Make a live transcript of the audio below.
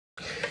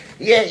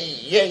イェイイェ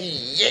イイ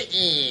ェ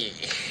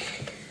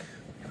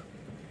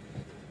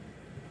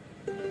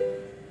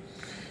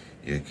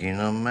イ。雪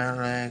のメリ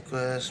ー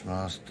クリス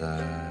マスだ。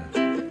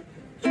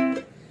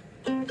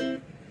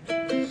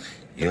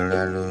揺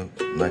れる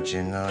街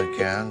の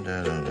キャンド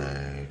ルラ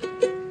イト。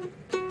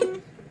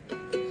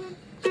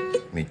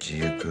道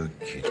行く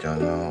人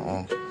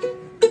の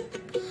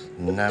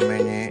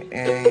波に揺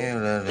れ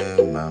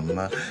るま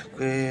ま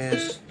クリ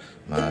ス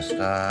マス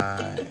タ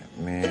イ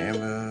ム。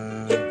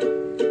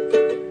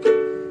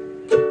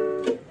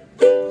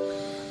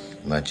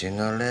街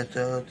のレ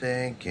ト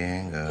電気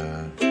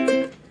が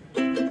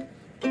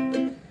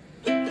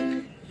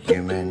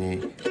夢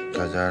に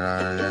飾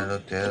られ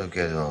てる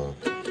けど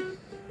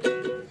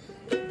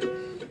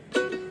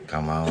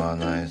構わ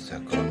ないさ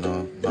こ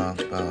のま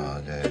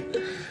まで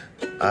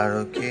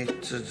歩き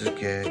続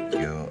け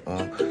よ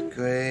う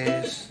クリ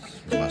ス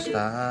マス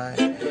タイ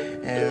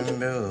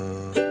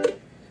ム。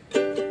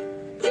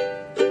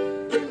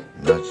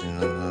街の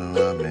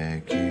ざわ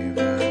めきは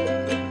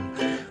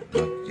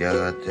や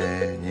がて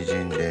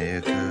滲んで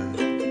ゆく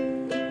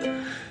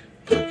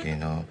時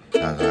の流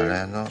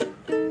れの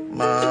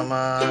ま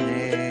ま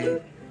に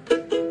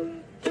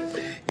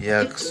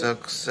約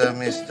束さ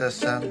ミスター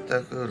サンタ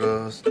ク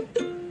ロース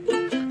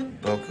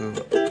僕は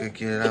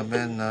諦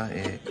めない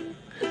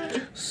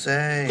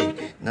聖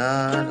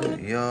な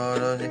る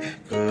夜に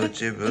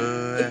口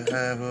笛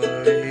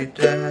吹い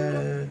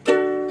て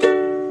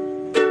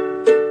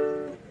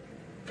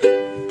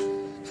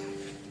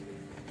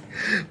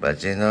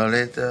街の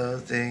レト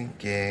電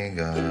気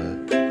が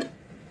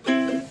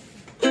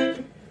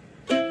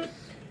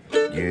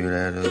揺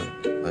れる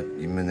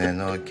胸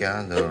のキ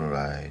ャンドル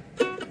ライ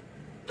ト。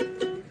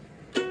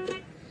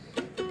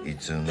い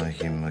つの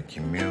日も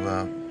君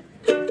は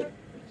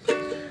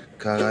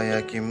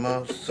輝き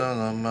もそ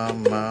のま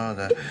ま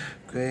で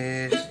ク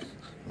リス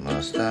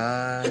マス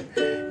タイ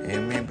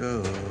ム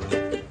ブ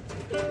ー。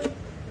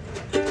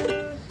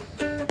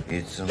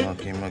いつも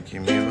君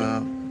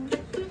は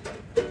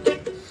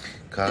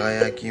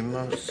輝き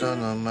もそ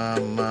のま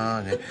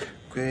まで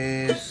ク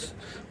リス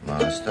マ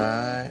ス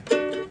タイ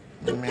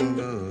ム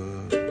ブ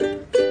ー。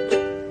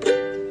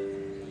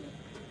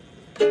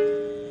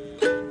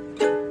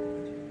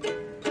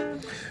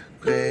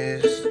クリ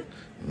ス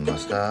マ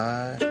ス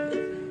タイ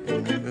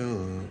ムブー。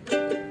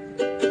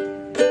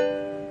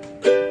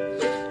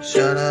シ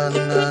ャラ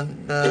ラ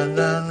ラ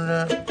ラ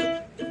ラ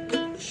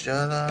シ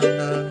ャラララ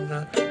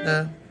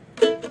ラ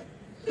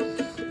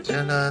シ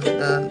ャララ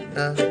ラ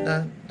ラ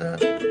ラ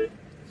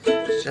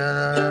シャ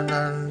ラ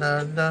ラ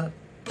ララ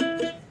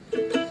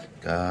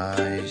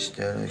愛し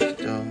てる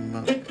人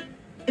も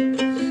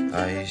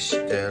愛し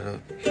てる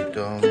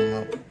人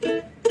も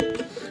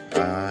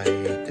愛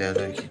して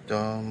る人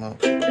も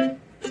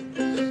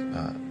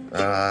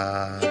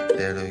笑っ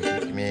てる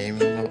君も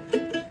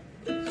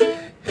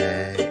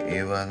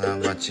平和な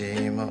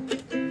街も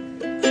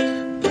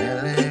メリ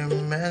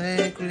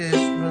ークリス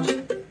マス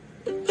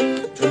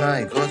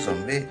Tonight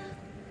gonna be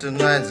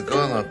Tonight's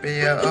gonna be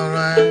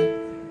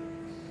alright。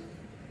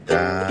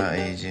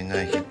 大事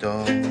な人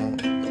も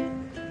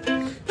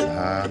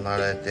離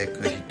れて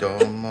く人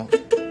も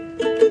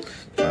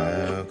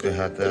早く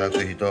働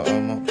く人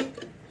も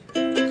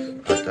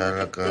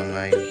働か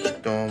ない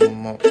人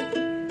もう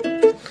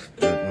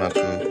まく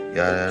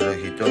やれる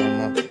人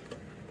も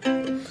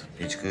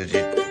しくじっ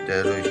て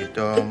る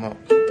人も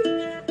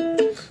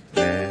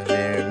メリ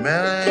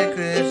ーク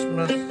リス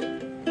マス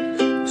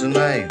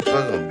Tonight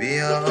gonna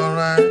be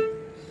alright。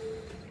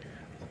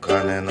 お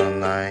金の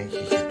ない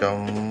人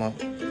も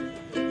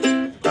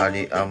あ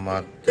り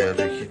余ってる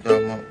人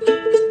も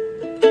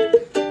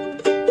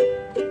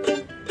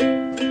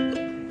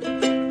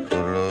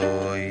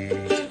古い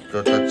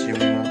人たち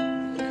も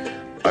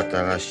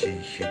新し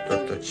い人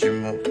たち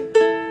も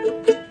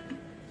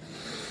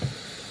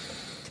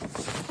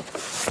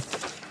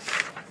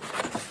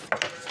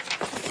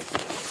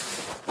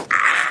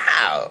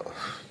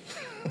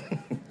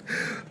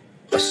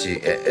教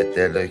え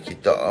てる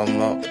人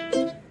も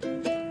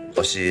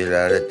教え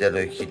られて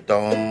る人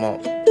も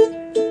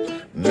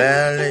メリ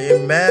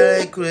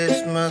ークリ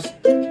スマス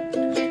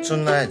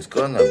Tonight's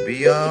gonna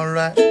be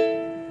alright。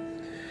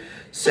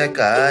 世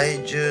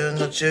界中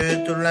のチ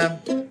ュートラ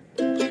ンリンリ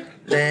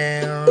ン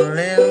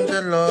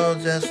でロー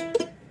ゼス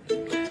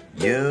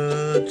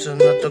憂鬱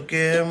な時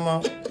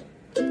も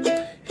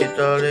一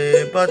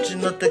人ぼっち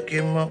の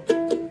時も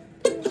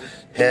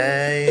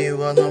平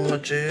和の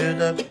街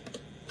で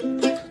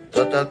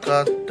戦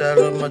って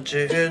る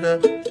街で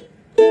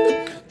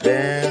リ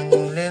ン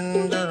リ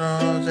ンでロ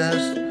ーゼ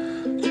ス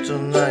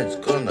Tonight's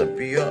gonna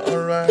be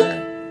alright。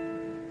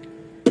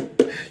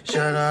 シ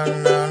ャラ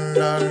ラ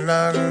ラ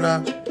ラ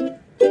ラ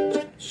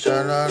シ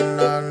ャラ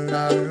ラ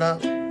ララ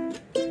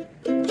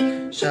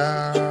シ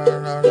ャラ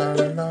ララ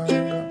ラ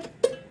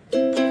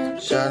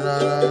シャラ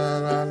ラ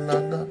ララ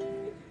ラ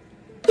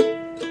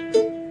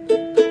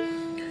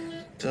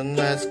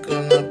Tonight's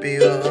gonna be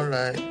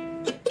alright。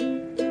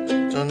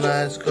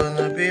 Tonight's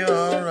gonna be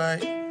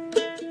alright。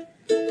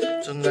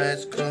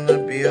 Tonight's gonna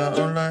be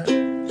alright。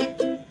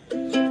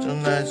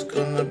Tonight's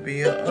gonna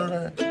be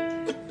alright.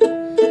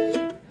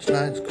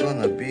 Tonight's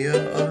gonna be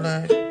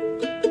alright.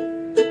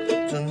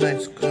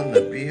 Tonight's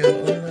gonna be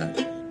alright.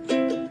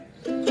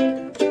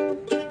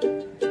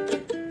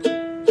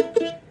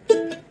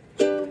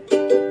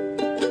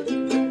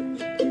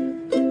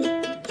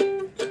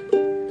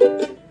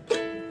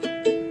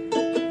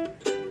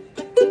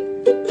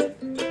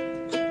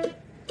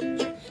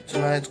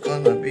 Tonight's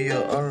gonna be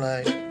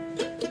alright.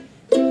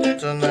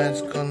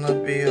 Tonight's gonna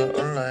be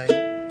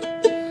alright.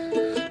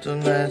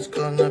 Tonight's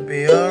gonna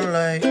be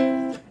alright.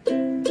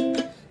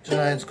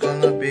 Tonight's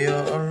gonna be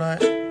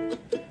alright.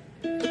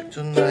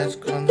 Tonight's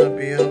gonna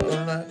be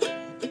alright.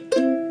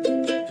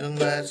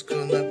 Tonight's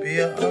gonna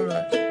be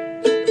alright.